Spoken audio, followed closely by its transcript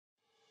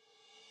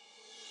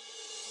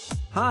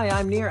Hi,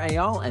 I'm Nir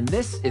Eyal, and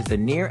this is the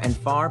Near and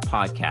Far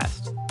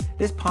podcast.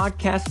 This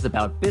podcast is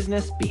about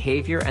business,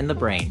 behavior, and the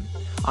brain.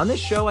 On this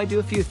show, I do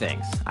a few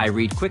things. I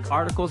read quick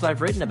articles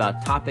I've written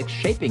about topics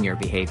shaping your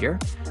behavior.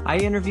 I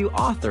interview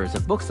authors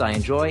of books I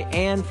enjoy,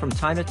 and from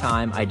time to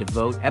time, I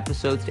devote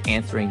episodes to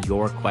answering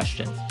your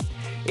questions.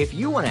 If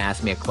you want to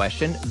ask me a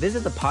question,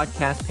 visit the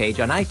podcast page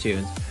on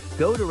iTunes,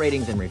 go to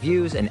ratings and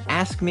reviews, and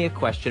ask me a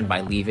question by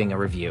leaving a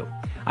review.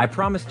 I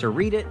promise to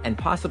read it and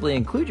possibly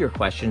include your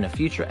question in a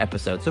future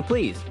episode, so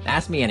please,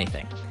 ask me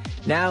anything.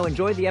 Now,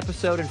 enjoy the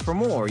episode, and for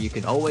more, you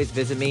can always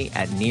visit me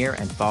at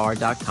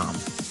nearandfar.com.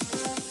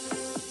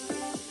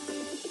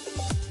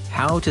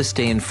 How to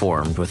Stay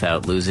Informed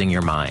Without Losing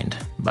Your Mind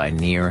by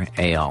Nir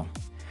Eyal.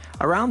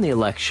 Around the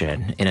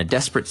election, in a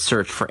desperate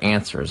search for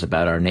answers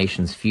about our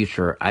nation's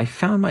future, I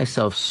found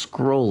myself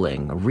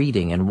scrolling,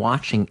 reading, and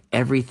watching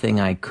everything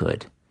I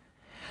could.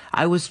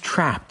 I was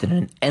trapped in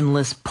an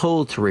endless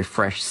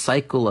pull-to-refresh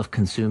cycle of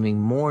consuming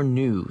more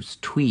news,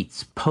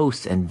 tweets,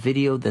 posts, and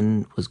video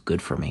than was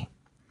good for me.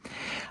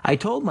 I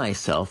told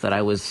myself that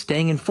I was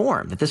staying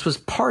informed, that this was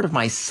part of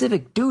my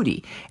civic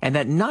duty, and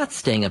that not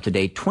staying up to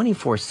date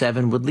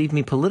 24/7 would leave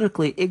me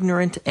politically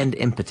ignorant and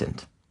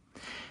impotent.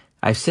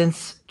 I've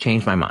since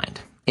changed my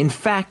mind. In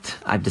fact,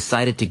 I've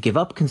decided to give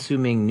up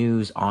consuming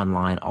news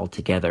online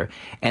altogether,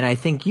 and I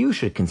think you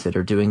should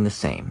consider doing the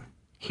same.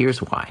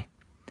 Here's why.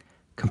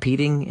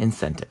 Competing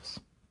incentives.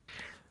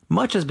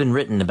 Much has been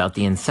written about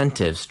the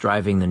incentives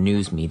driving the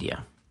news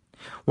media.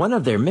 One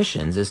of their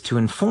missions is to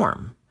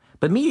inform,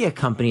 but media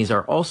companies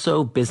are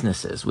also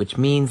businesses, which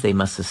means they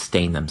must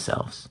sustain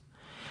themselves.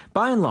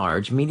 By and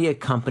large, media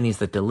companies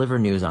that deliver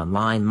news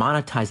online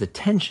monetize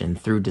attention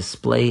through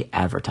display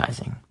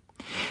advertising.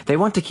 They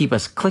want to keep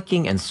us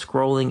clicking and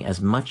scrolling as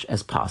much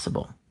as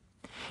possible.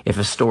 If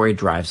a story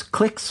drives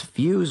clicks,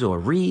 views, or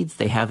reads,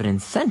 they have an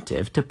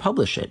incentive to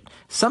publish it,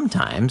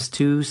 sometimes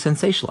to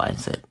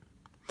sensationalize it.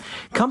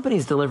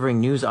 Companies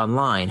delivering news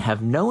online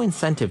have no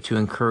incentive to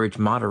encourage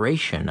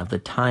moderation of the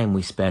time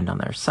we spend on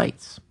their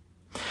sites.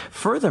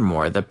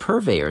 Furthermore, the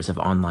purveyors of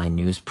online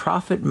news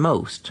profit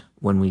most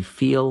when we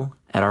feel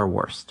at our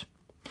worst.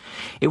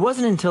 It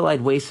wasn't until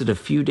I'd wasted a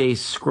few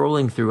days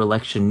scrolling through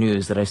election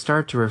news that I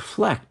started to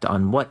reflect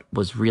on what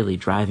was really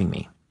driving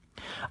me.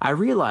 I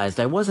realized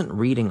I wasn't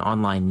reading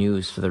online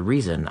news for the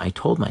reason I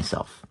told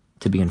myself,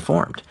 to be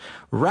informed.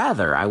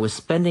 Rather, I was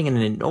spending an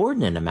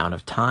inordinate amount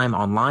of time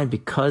online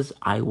because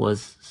I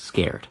was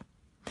scared.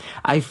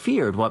 I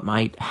feared what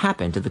might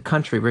happen to the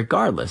country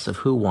regardless of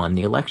who won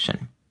the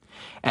election.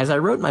 As I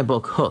wrote my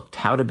book, Hooked,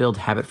 How to Build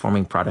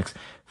Habit-Forming Products,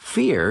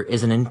 fear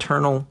is an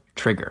internal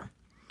trigger.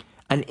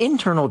 An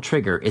internal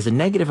trigger is a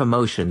negative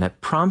emotion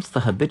that prompts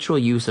the habitual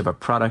use of a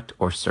product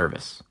or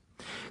service.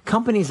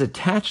 Companies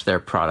attach their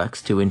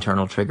products to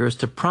internal triggers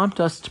to prompt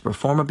us to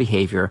perform a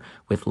behavior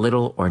with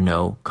little or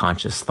no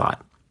conscious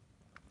thought.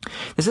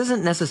 This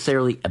isn't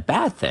necessarily a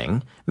bad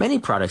thing. Many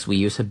products we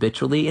use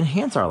habitually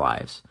enhance our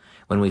lives.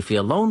 When we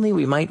feel lonely,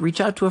 we might reach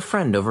out to a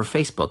friend over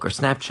Facebook or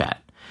Snapchat.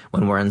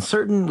 When we're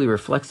uncertain, we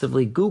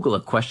reflexively Google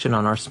a question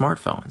on our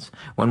smartphones.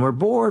 When we're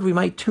bored, we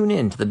might tune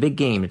in to the big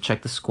game to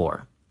check the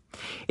score.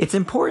 It's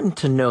important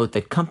to note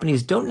that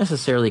companies don't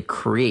necessarily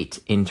create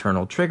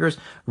internal triggers,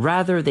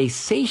 rather they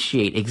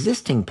satiate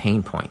existing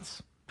pain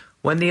points.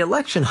 When the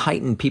election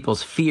heightened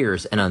people's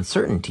fears and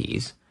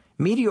uncertainties,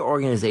 media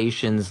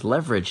organizations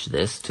leveraged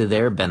this to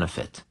their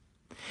benefit.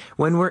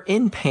 When we're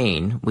in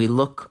pain, we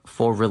look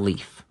for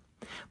relief.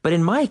 But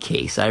in my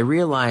case, I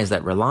realized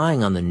that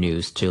relying on the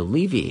news to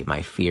alleviate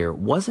my fear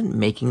wasn't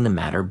making the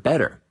matter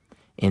better.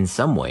 In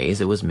some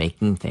ways, it was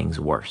making things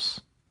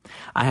worse.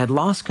 I had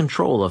lost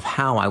control of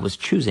how I was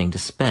choosing to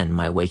spend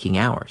my waking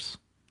hours.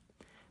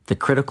 The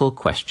critical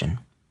question.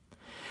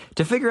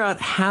 To figure out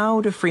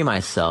how to free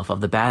myself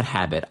of the bad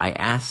habit, I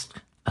asked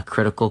a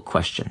critical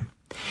question.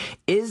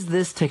 Is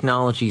this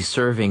technology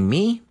serving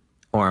me,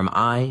 or am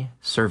I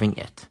serving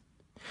it?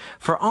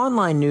 For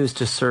online news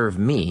to serve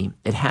me,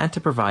 it had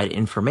to provide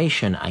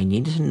information I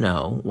needed to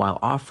know while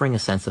offering a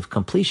sense of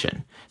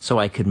completion so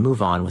I could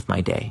move on with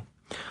my day.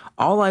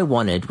 All I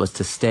wanted was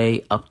to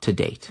stay up to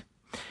date.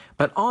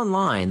 But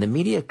online, the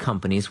media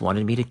companies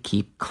wanted me to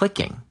keep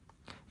clicking.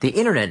 The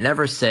internet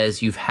never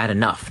says you've had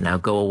enough, now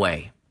go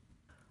away.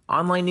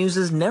 Online news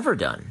is never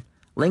done.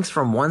 Links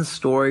from one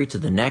story to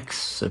the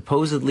next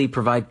supposedly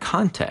provide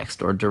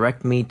context or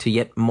direct me to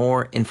yet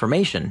more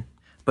information.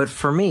 But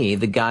for me,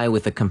 the guy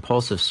with the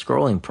compulsive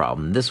scrolling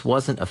problem, this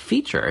wasn't a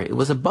feature, it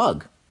was a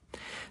bug.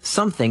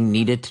 Something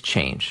needed to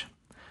change.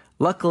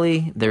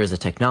 Luckily, there is a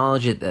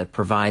technology that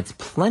provides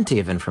plenty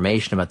of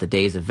information about the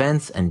day's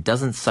events and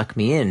doesn't suck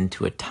me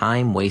into a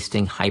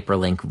time-wasting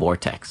hyperlink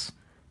vortex.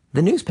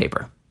 The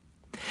newspaper.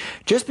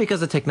 Just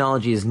because the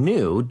technology is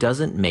new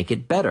doesn't make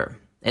it better,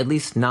 at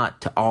least not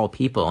to all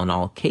people in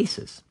all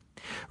cases.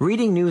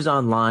 Reading news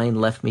online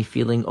left me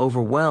feeling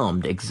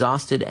overwhelmed,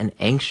 exhausted, and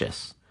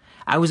anxious.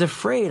 I was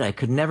afraid I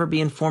could never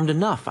be informed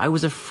enough. I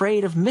was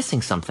afraid of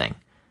missing something.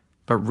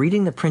 But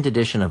reading the print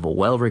edition of a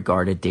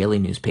well-regarded daily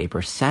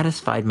newspaper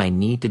satisfied my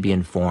need to be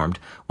informed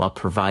while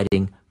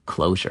providing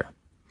closure.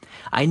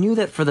 I knew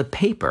that for the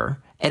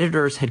paper,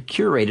 editors had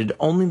curated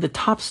only the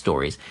top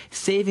stories,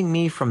 saving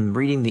me from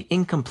reading the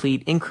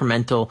incomplete,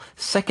 incremental,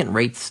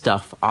 second-rate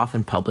stuff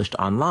often published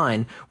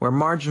online where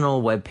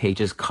marginal web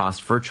pages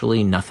cost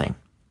virtually nothing.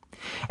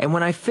 And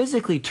when I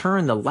physically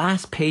turned the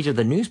last page of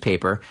the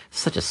newspaper,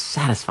 such a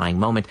satisfying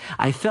moment,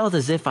 I felt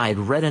as if I had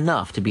read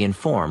enough to be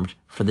informed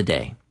for the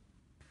day.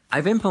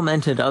 I've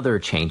implemented other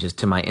changes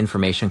to my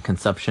information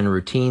consumption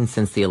routine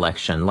since the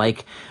election,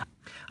 like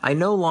I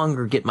no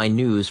longer get my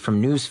news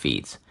from news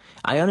feeds.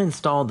 I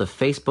uninstalled the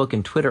Facebook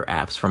and Twitter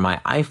apps from my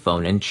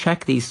iPhone and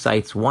check these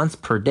sites once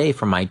per day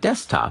from my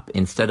desktop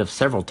instead of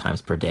several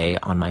times per day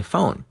on my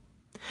phone.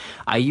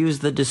 I use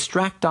the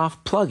DistractOff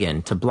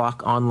plugin to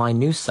block online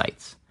news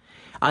sites.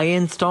 I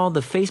installed the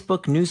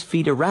Facebook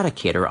Newsfeed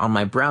Eradicator on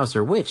my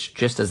browser, which,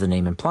 just as the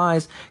name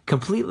implies,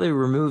 completely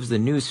removes the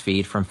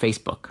newsfeed from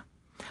Facebook.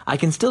 I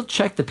can still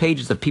check the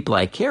pages of people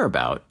I care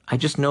about. I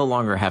just no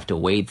longer have to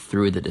wade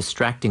through the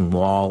distracting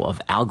wall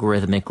of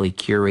algorithmically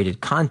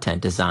curated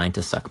content designed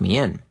to suck me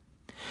in.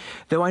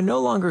 Though I no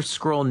longer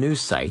scroll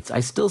news sites, I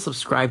still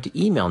subscribe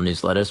to email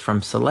newsletters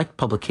from select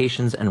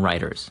publications and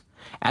writers.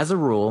 As a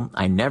rule,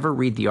 I never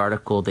read the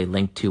article they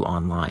link to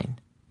online.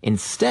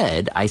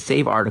 Instead, I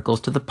save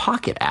articles to the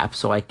Pocket app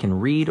so I can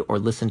read or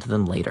listen to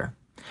them later.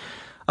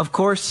 Of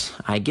course,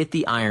 I get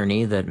the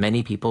irony that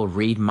many people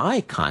read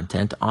my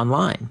content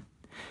online.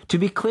 To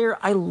be clear,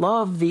 I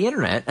love the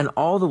internet and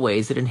all the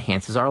ways it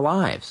enhances our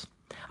lives.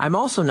 I'm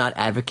also not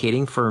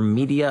advocating for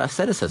media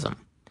asceticism.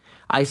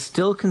 I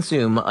still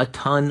consume a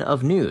ton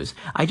of news.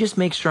 I just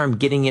make sure I'm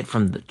getting it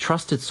from the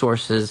trusted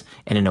sources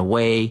and in a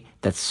way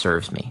that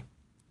serves me.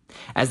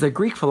 As the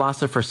Greek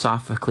philosopher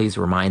Sophocles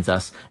reminds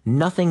us,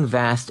 nothing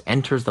vast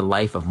enters the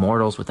life of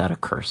mortals without a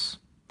curse.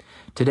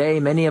 Today,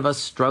 many of us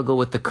struggle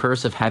with the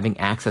curse of having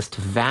access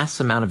to vast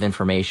amount of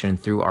information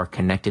through our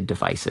connected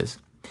devices.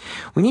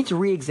 We need to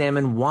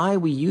re-examine why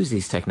we use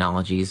these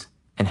technologies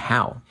and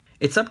how.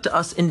 It's up to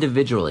us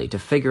individually to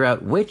figure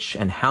out which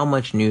and how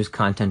much news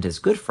content is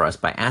good for us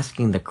by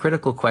asking the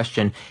critical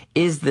question,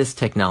 is this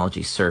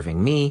technology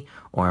serving me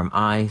or am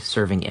I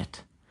serving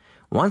it?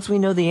 Once we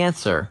know the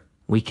answer,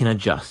 we can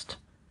adjust.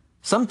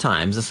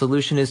 Sometimes the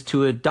solution is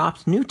to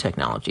adopt new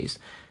technologies,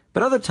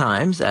 but other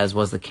times, as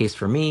was the case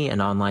for me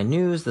and online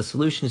news, the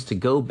solution is to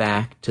go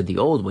back to the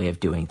old way of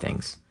doing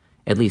things,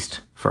 at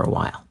least for a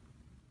while.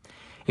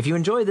 If you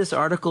enjoyed this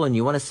article and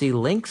you want to see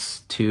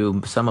links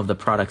to some of the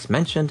products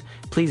mentioned,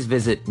 please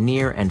visit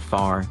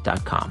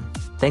nearandfar.com.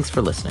 Thanks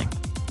for listening.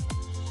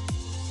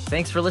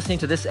 Thanks for listening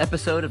to this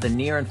episode of the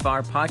Near and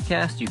Far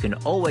podcast. You can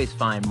always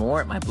find more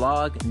at my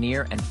blog,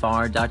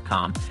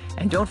 nearandfar.com.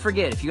 And don't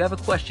forget, if you have a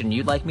question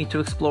you'd like me to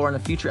explore in a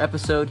future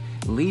episode,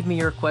 leave me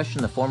your question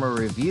in the form of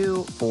a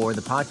review for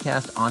the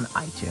podcast on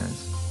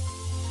iTunes.